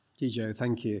Joe,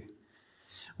 thank you.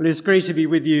 Well, it's great to be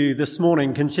with you this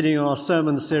morning, continuing our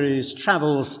sermon series,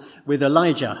 Travels with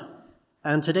Elijah.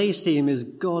 And today's theme is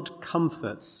God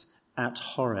Comforts at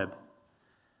Horeb.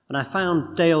 And I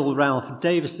found Dale Ralph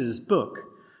Davis's book,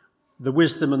 The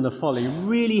Wisdom and the Folly,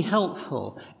 really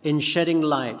helpful in shedding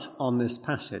light on this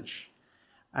passage.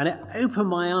 And it opened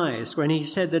my eyes when he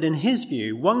said that in his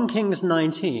view, 1 Kings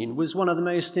 19 was one of the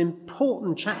most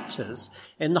important chapters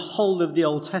in the whole of the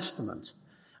Old Testament,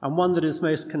 and one that is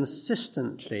most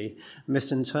consistently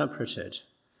misinterpreted.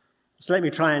 So let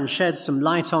me try and shed some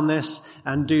light on this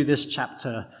and do this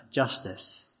chapter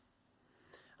justice.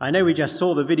 I know we just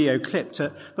saw the video clip,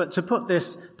 but to put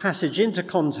this passage into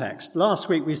context, last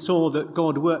week we saw that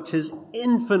God worked his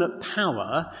infinite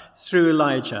power through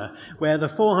Elijah, where the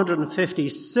 450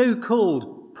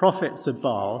 so-called prophets of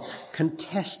Baal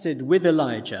contested with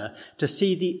Elijah to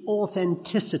see the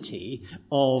authenticity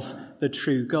of the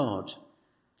true God.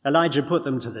 Elijah put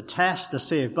them to the test to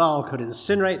see if Baal could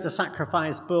incinerate the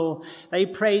sacrifice bull. They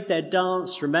prayed their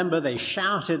dance. Remember, they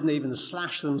shouted and even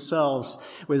slashed themselves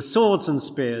with swords and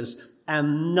spears,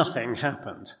 and nothing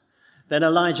happened. Then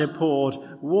Elijah poured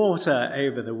water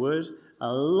over the wood,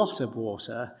 a lot of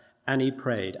water, and he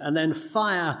prayed. And then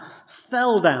fire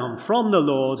fell down from the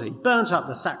Lord. He burnt up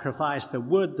the sacrifice, the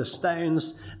wood, the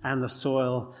stones, and the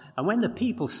soil. And when the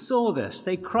people saw this,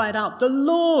 they cried out, "The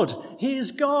Lord, he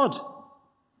is God!"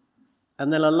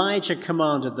 And then Elijah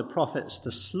commanded the prophets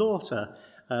to slaughter,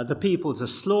 the people to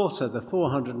slaughter the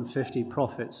 450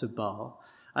 prophets of Baal.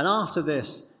 And after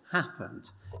this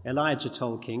happened, Elijah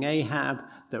told King Ahab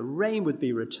that rain would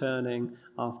be returning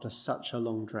after such a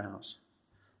long drought.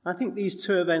 I think these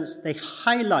two events, they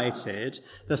highlighted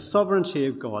the sovereignty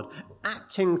of God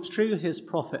acting through his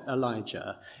prophet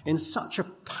Elijah in such a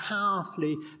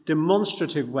powerfully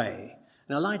demonstrative way.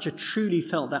 And Elijah truly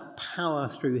felt that power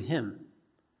through him.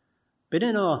 But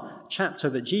in our chapter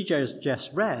that Gijo's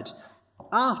just read,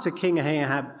 after King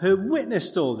Ahab, who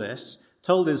witnessed all this,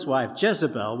 told his wife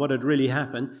Jezebel what had really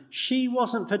happened, she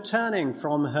wasn't for turning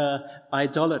from her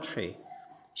idolatry.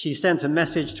 She sent a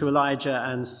message to Elijah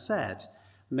and said,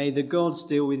 "May the gods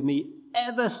deal with me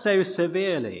ever so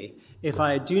severely if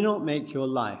I do not make your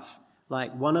life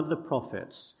like one of the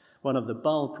prophets, one of the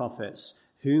Baal prophets,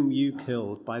 whom you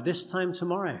killed by this time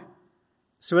tomorrow."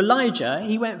 So Elijah,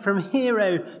 he went from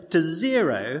hero to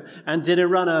zero and did a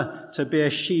runner to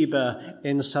Beersheba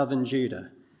in southern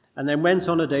Judah, and then went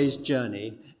on a day's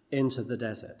journey into the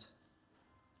desert.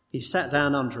 He sat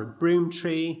down under a broom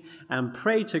tree and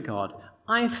prayed to God,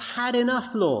 "I've had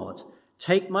enough, Lord.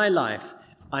 Take my life.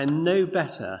 I know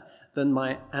better than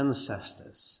my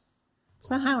ancestors."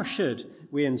 So how should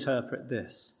we interpret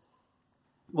this?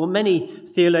 Well, many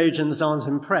theologians aren't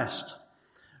impressed.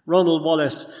 Ronald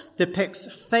Wallace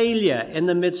depicts failure in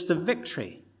the midst of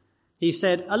victory. He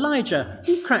said, Elijah,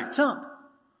 he cracked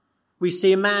up. We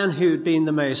see a man who'd been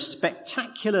the most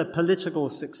spectacular political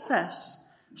success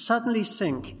suddenly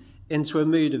sink into a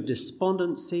mood of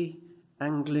despondency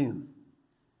and gloom.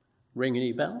 Ring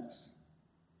any bells?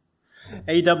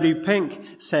 A.W.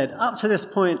 Pink said, up to this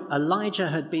point, Elijah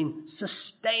had been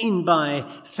sustained by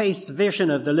faith's vision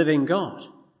of the living God.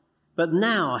 But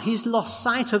now he's lost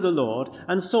sight of the Lord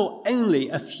and saw only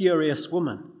a furious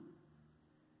woman.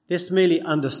 This merely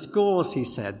underscores, he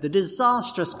said, the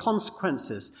disastrous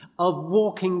consequences of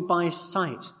walking by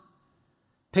sight.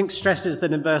 Pink stresses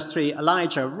that in verse 3,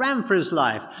 Elijah ran for his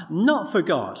life, not for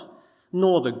God,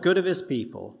 nor the good of his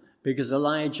people, because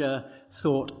Elijah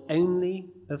thought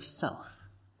only of self.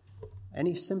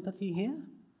 Any sympathy here?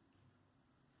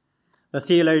 The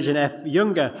theologian F.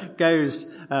 Younger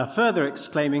goes further,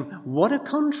 exclaiming, what a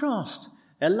contrast.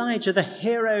 Elijah, the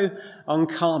hero on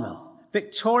Carmel,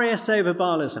 victorious over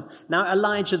Baalism. Now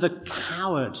Elijah, the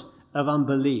coward of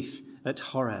unbelief at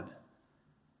Horeb.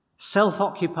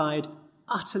 Self-occupied,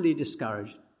 utterly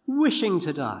discouraged, wishing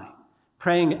to die,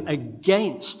 praying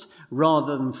against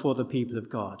rather than for the people of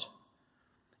God.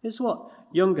 Is what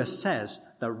Younger says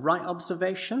the right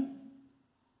observation?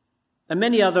 And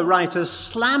many other writers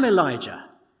slam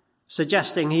Elijah,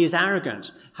 suggesting he's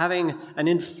arrogant, having an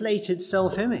inflated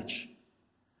self-image,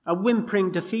 a whimpering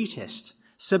defeatist,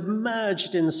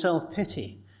 submerged in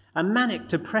self-pity, a manic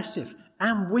depressive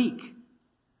and weak,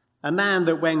 a man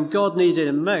that when God needed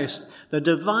him most, the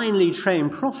divinely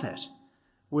trained prophet,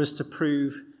 was to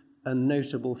prove a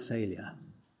notable failure.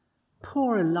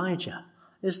 Poor Elijah.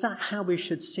 Is that how we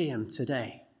should see him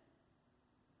today?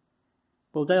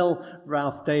 Well, Dale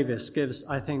Ralph Davis gives,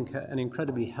 I think, an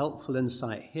incredibly helpful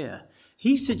insight here.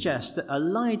 He suggests that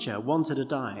Elijah wanted to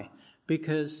die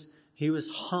because he was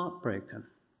heartbroken.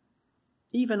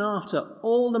 Even after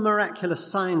all the miraculous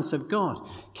signs of God,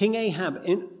 King Ahab,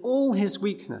 in all his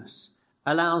weakness,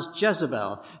 allows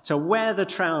Jezebel to wear the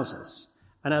trousers,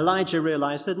 and Elijah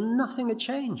realized that nothing had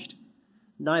changed.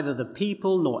 Neither the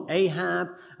people nor Ahab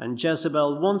and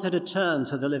Jezebel wanted to turn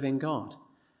to the living God,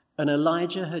 and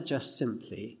Elijah had just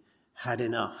simply had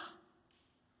enough.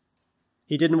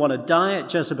 He didn't want to die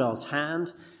at Jezebel's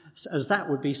hand, as that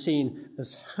would be seen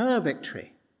as her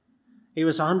victory. He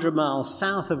was 100 miles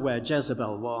south of where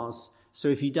Jezebel was, so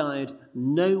if he died,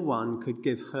 no one could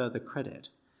give her the credit.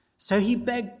 So he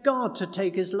begged God to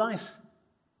take his life.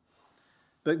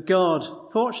 But God,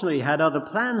 fortunately, had other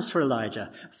plans for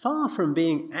Elijah. Far from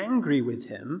being angry with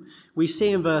him, we see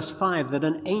in verse 5 that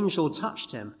an angel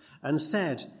touched him and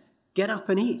said, "Get up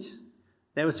and eat."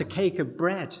 There was a cake of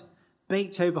bread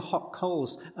baked over hot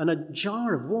coals and a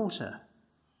jar of water.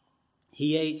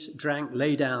 He ate, drank,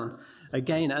 lay down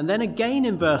again. And then again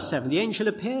in verse 7, the angel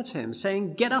appeared to him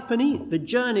saying, "Get up and eat. The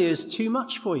journey is too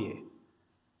much for you."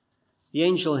 The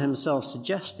angel himself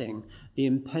suggesting the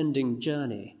impending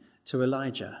journey to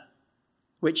Elijah,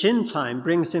 which in time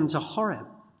brings him to Horeb.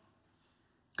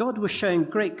 God was showing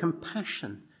great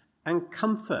compassion and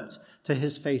comfort to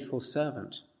his faithful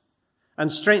servant.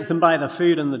 And strengthened by the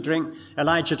food and the drink,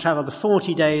 Elijah traveled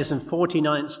 40 days and 40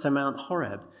 nights to Mount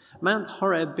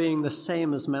Horeb being the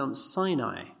same as Mount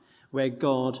Sinai, where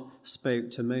God spoke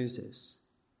to Moses,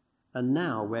 and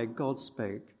now where God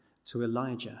spoke to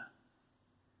Elijah.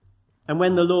 And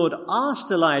when the Lord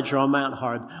asked Elijah on Mount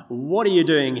Horeb, "What are you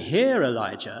doing here,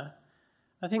 Elijah?"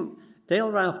 I think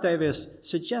Dale Ralph Davis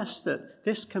suggests that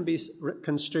this can be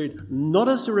construed not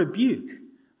as a rebuke,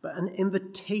 but an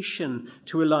invitation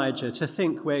to Elijah to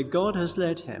think where God has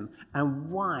led him and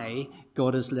why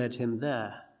God has led him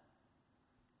there.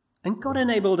 And God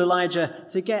enabled Elijah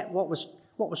to get what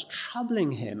was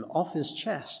troubling him off his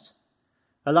chest.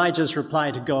 Elijah's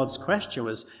reply to God's question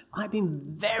was, "I've been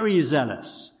very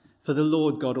zealous for the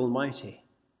Lord God Almighty.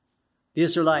 The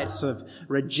Israelites have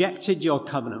rejected your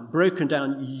covenant, broken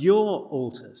down your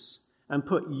altars, and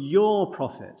put your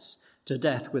prophets to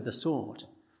death with the sword.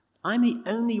 I'm the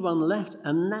only one left,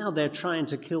 and now they're trying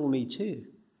to kill me too."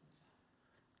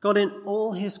 God, in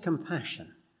all his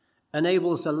compassion,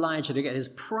 enables Elijah to get his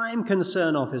prime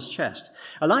concern off his chest.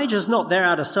 Elijah's not there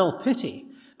out of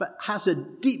self-pity, but has a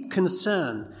deep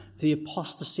concern for the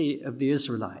apostasy of the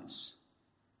Israelites.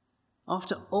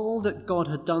 After all that God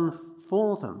had done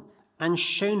for them and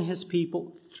shown his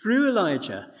people through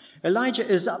Elijah, Elijah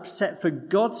is upset for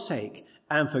God's sake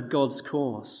and for God's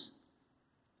cause.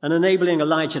 And enabling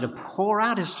Elijah to pour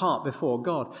out his heart before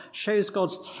God shows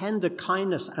God's tender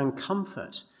kindness and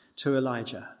comfort to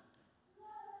Elijah.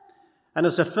 And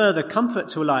as a further comfort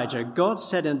to Elijah, God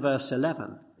said in verse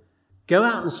 11, "Go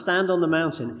out and stand on the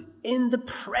mountain in the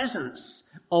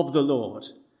presence of the Lord,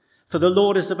 for the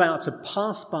Lord is about to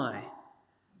pass by."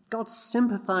 God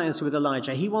sympathized with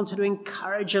Elijah. He wanted to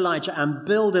encourage Elijah and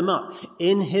build him up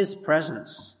in his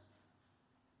presence.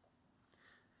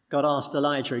 God asked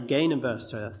Elijah again in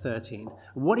verse 13,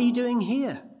 "What are you doing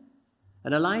here?"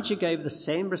 And Elijah gave the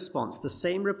same response, the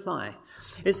same reply.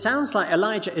 It sounds like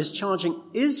Elijah is charging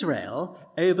Israel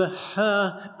over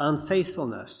her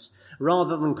unfaithfulness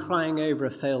rather than crying over a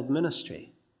failed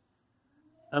ministry.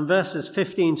 And verses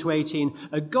 15 to 18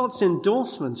 are God's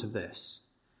endorsement of this.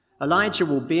 Elijah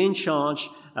will be in charge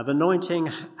of anointing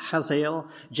Hazael,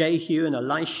 Jehu, and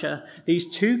Elisha. These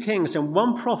two kings and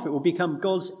one prophet will become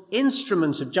God's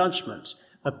instrument of judgment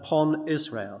upon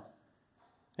Israel.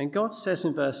 And God says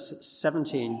in verse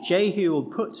 17, "Jehu will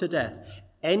put to death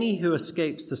any who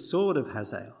escapes the sword of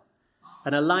Hazael,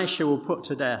 and Elisha will put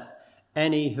to death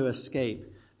any who escape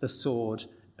the sword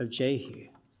of Jehu."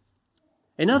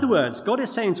 In other words, God is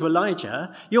saying to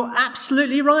Elijah, "You're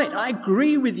absolutely right. I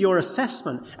agree with your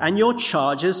assessment, and your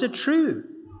charges are true.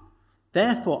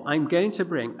 Therefore, I'm going to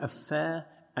bring a fair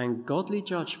and godly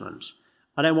judgment,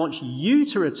 and I want you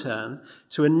to return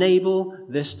to enable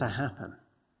this to happen."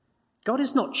 God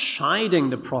is not chiding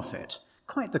the prophet.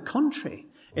 Quite the contrary.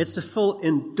 It's a full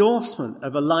endorsement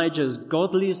of Elijah's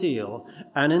godly zeal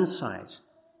and insight.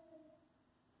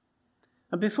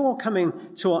 And before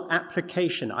coming to our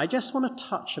application, I just want to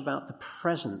touch about the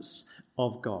presence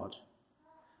of God.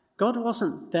 God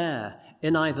wasn't there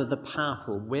in either the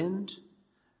powerful wind,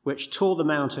 which tore the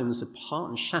mountains apart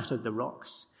and shattered the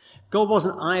rocks. God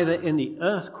wasn't either in the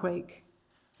earthquake,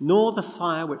 nor the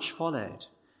fire which followed,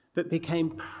 but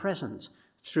became present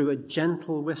through a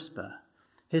gentle whisper,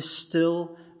 his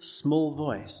still, small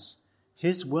voice,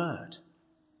 his word.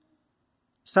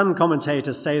 Some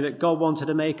commentators say that God wanted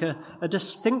to make a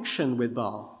distinction with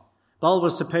Baal. Baal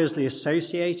was supposedly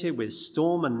associated with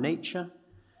storm and nature,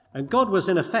 And God was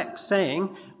in effect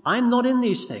saying, I'm not in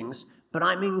these things, but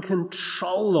I'm in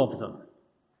control of them.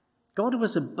 God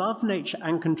was above nature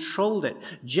and controlled it,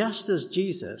 just as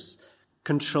Jesus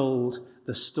controlled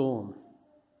the storm.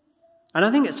 And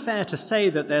I think it's fair to say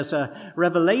that there's a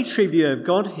revelatory view of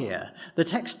God here. The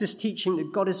text is teaching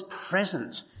that God is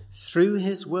present through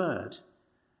his word.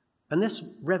 And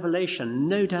this revelation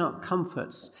no doubt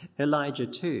comforts Elijah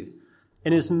too.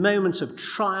 In his moment of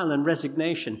trial and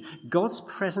resignation, God's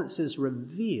presence is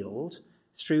revealed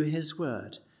through his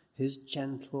word, his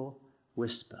gentle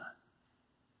whisper.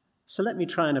 So let me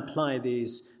try and apply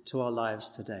these to our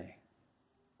lives today.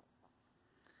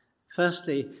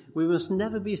 Firstly, we must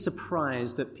never be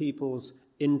surprised at people's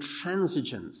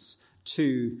intransigence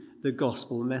to the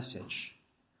gospel message.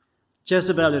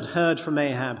 Jezebel had heard from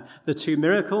Ahab the 2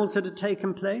 miracles that had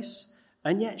taken place,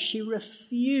 and yet she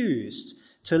refused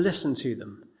to listen to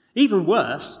them. Even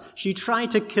worse, she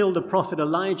tried to kill the prophet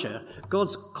Elijah,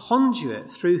 God's conduit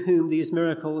through whom these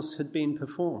miracles had been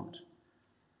performed.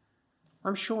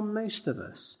 I'm sure most of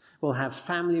us will have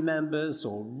family members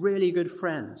or really good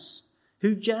friends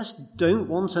who just don't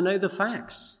want to know the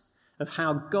facts of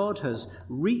how God has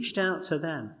reached out to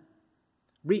them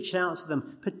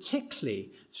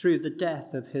particularly through the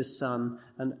death of his son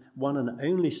and one and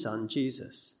only son,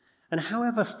 Jesus. And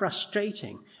however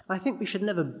frustrating, I think we should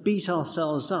never beat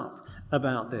ourselves up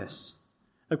about this.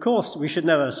 Of course, we should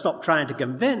never stop trying to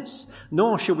convince,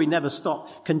 nor should we never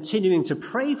stop continuing to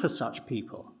pray for such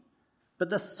people. But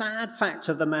the sad fact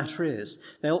of the matter is,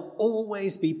 there'll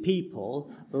always be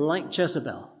people like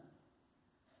Jezebel.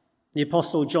 The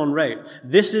Apostle John wrote,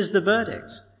 "This is the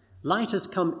verdict. Light has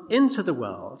come into the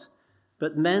world,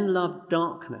 but men loved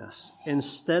darkness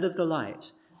instead of the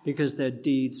light because their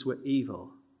deeds were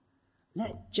evil."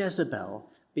 Let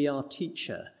Jezebel be our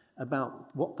teacher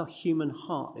about what the human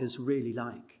heart is really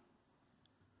like.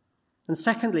 And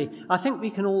secondly, I think we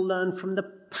can all learn from the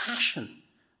passion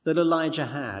that Elijah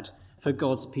had for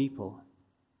God's people.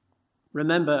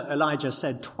 Remember, Elijah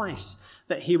said twice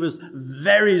that he was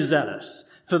very zealous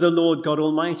for the Lord God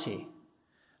Almighty.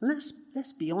 Let's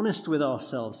be honest with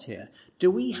ourselves here. Do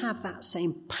we have that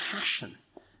same passion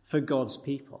for God's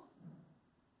people?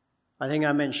 I think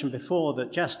I mentioned before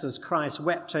that just as Christ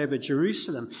wept over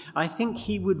Jerusalem, I think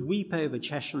he would weep over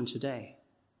Chesham today.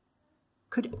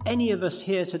 Could any of us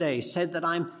here today say that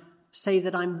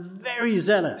I'm very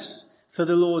zealous for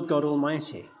the Lord God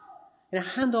Almighty? In a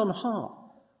hand on heart,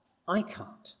 I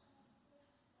can't.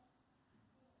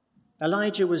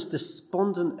 Elijah was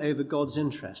despondent over God's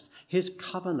interest, his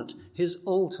covenant, his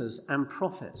altars and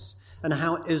prophets, and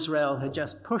how Israel had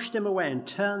just pushed him away and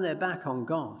turned their back on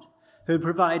God, who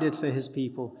provided for his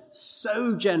people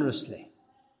so generously.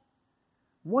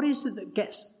 What is it that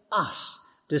gets us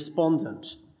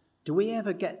despondent? Do we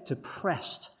ever get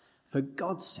depressed for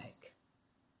God's sake?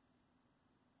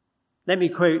 Let me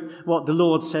quote what the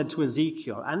Lord said to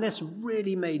Ezekiel, and this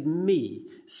really made me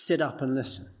sit up and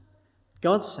listen.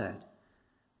 God said,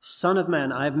 "Son of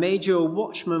man, I have made you a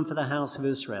watchman for the house of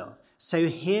Israel. So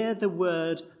hear the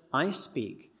word I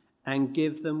speak and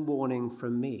give them warning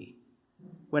from me.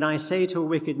 When I say to a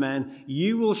wicked man,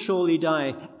 you will surely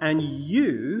die, and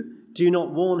you do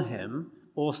not warn him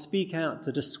or speak out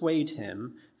to dissuade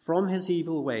him from his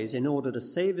evil ways in order to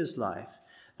save his life,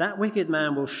 that wicked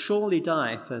man will surely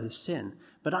die for his sin,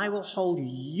 but I will hold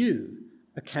you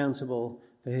accountable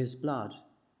for his blood.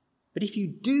 But if you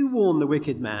do warn the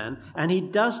wicked man, and he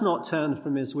does not turn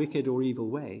from his wicked or evil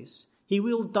ways, he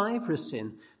will die for his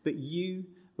sin, but you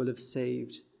will have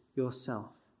saved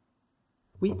yourself."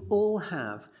 We all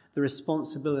have the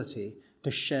responsibility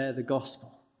to share the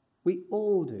gospel. We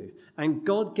all do. And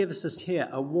God gives us here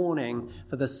a warning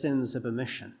for the sins of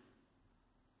omission.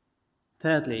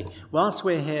 Thirdly, whilst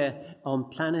we're here on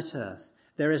planet Earth,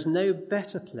 there is no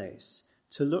better place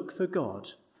to look for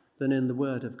God than in the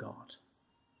Word of God.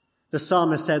 The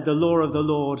psalmist said, "The law of the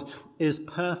Lord is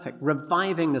perfect,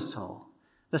 reviving the soul.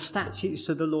 The statutes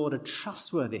of the Lord are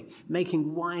trustworthy,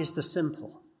 making wise the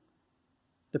simple.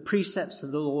 The precepts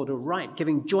of the Lord are right,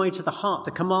 giving joy to the heart.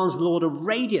 The commands of the Lord are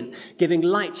radiant, giving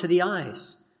light to the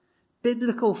eyes."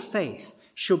 Biblical faith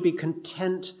should be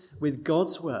content with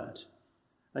God's word.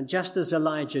 And just as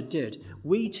Elijah did,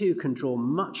 we too can draw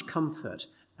much comfort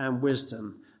and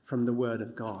wisdom from the word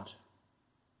of God.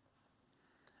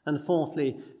 And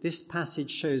fourthly, this passage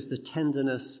shows the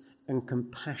tenderness and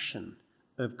compassion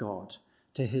of God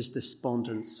to his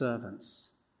despondent servants.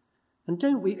 And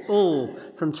don't we all,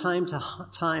 from time to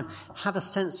time, have a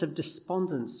sense of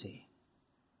despondency?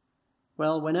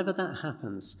 Well, whenever that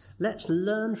happens, let's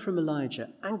learn from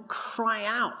Elijah and cry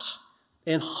out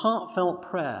in heartfelt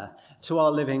prayer to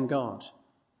our living God.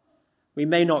 We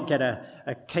may not get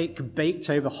a cake baked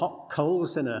over hot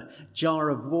coals and a jar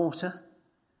of water,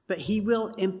 but he will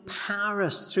empower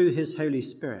us through his Holy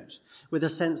Spirit with a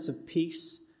sense of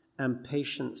peace and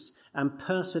patience and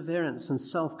perseverance and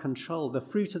self-control, the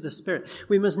fruit of the Spirit.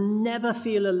 We must never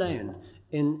feel alone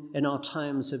in our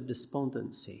times of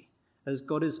despondency, as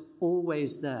God is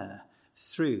always there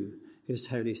through his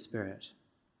Holy Spirit.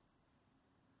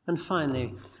 And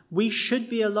finally, we should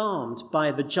be alarmed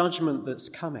by the judgment that's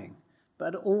coming,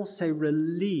 but also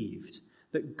relieved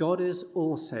that God is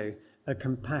also a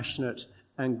compassionate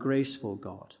and graceful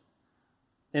God.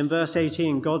 In verse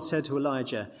 18, God said to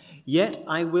Elijah, "Yet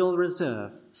I will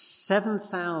reserve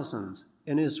 7,000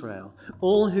 in Israel,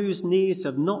 all whose knees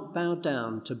have not bowed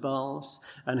down to Baals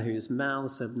and whose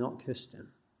mouths have not kissed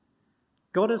him."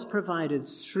 God has provided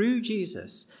through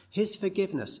Jesus his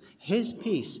forgiveness, his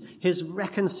peace, his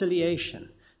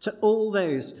reconciliation to all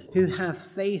those who have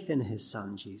faith in his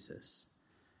Son, Jesus.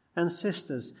 And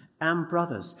sisters and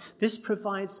brothers, this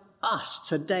provides us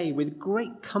today with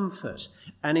great comfort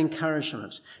and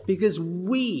encouragement because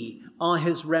we are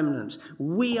his remnant.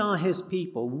 We are his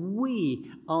people.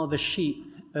 We are the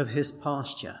sheep of his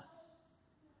pasture.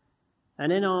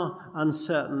 And in our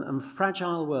uncertain and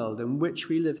fragile world in which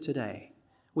we live today,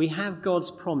 we have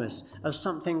God's promise of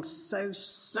something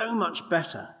so much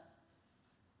better.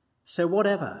 So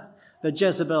whatever the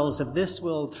Jezebels of this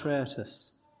world throw at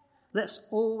us, let's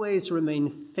always remain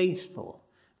faithful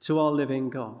to our living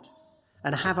God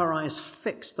and have our eyes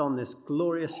fixed on this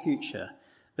glorious future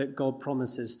that God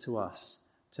promises to us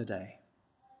today.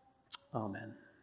 Amen.